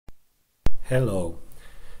Hello,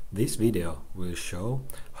 this video will show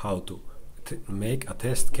how to make a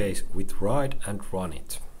test case with Ride and run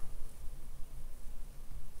it.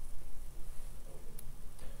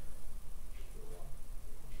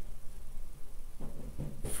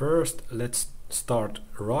 First, let's start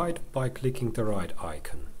Ride by clicking the Ride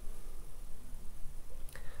icon.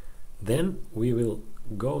 Then we will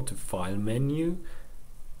go to File menu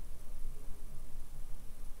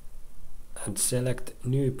and select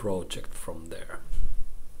New Project from there.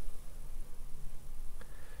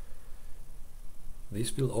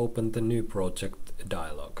 This will open the New Project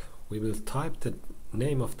dialog. We will type the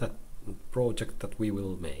name of that project that we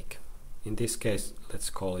will make. In this case, let's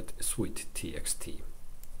call it Sweet.txt.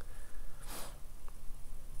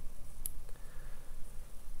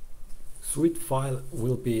 Sweet file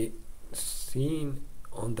will be seen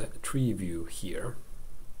on the tree view here.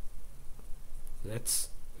 Let's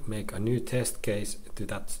make a new test case to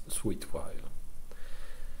that Sweet file.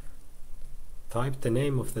 Type the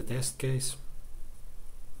name of the test case.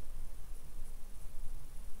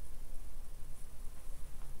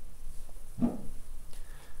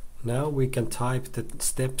 Now we can type the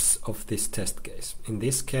steps of this test case. In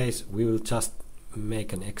this case, we will just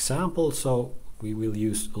make an example, so we will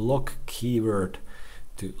use log keyword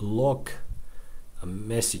to log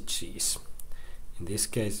messages. In this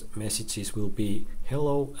case, messages will be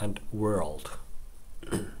hello and world.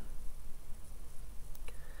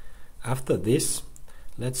 After this,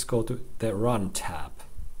 let's go to the Run tab.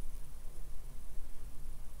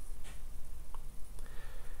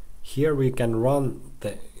 Here we can run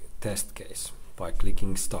the test case by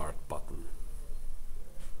clicking Start button.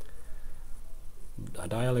 A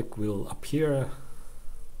dialog will appear,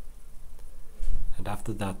 and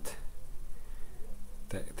after that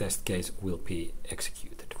the test case will be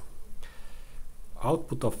executed.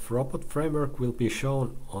 Output of robot framework will be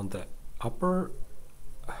shown on the upper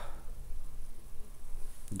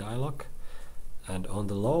dialog, and on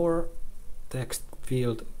the lower text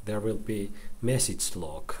field there will be message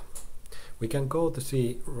log. We can go to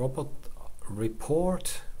see robot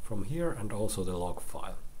report from here and also the log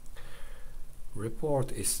file.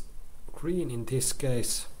 Report is green in this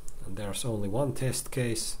case, and there's only one test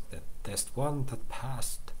case, the test 1 that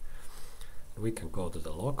passed. We can go to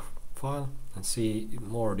the log file and see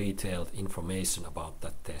more detailed information about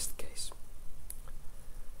that test case.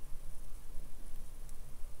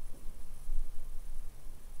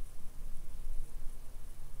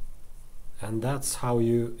 And that's how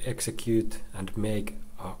you execute and make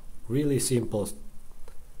a really simple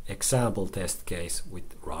example test case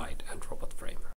with Ride and robot.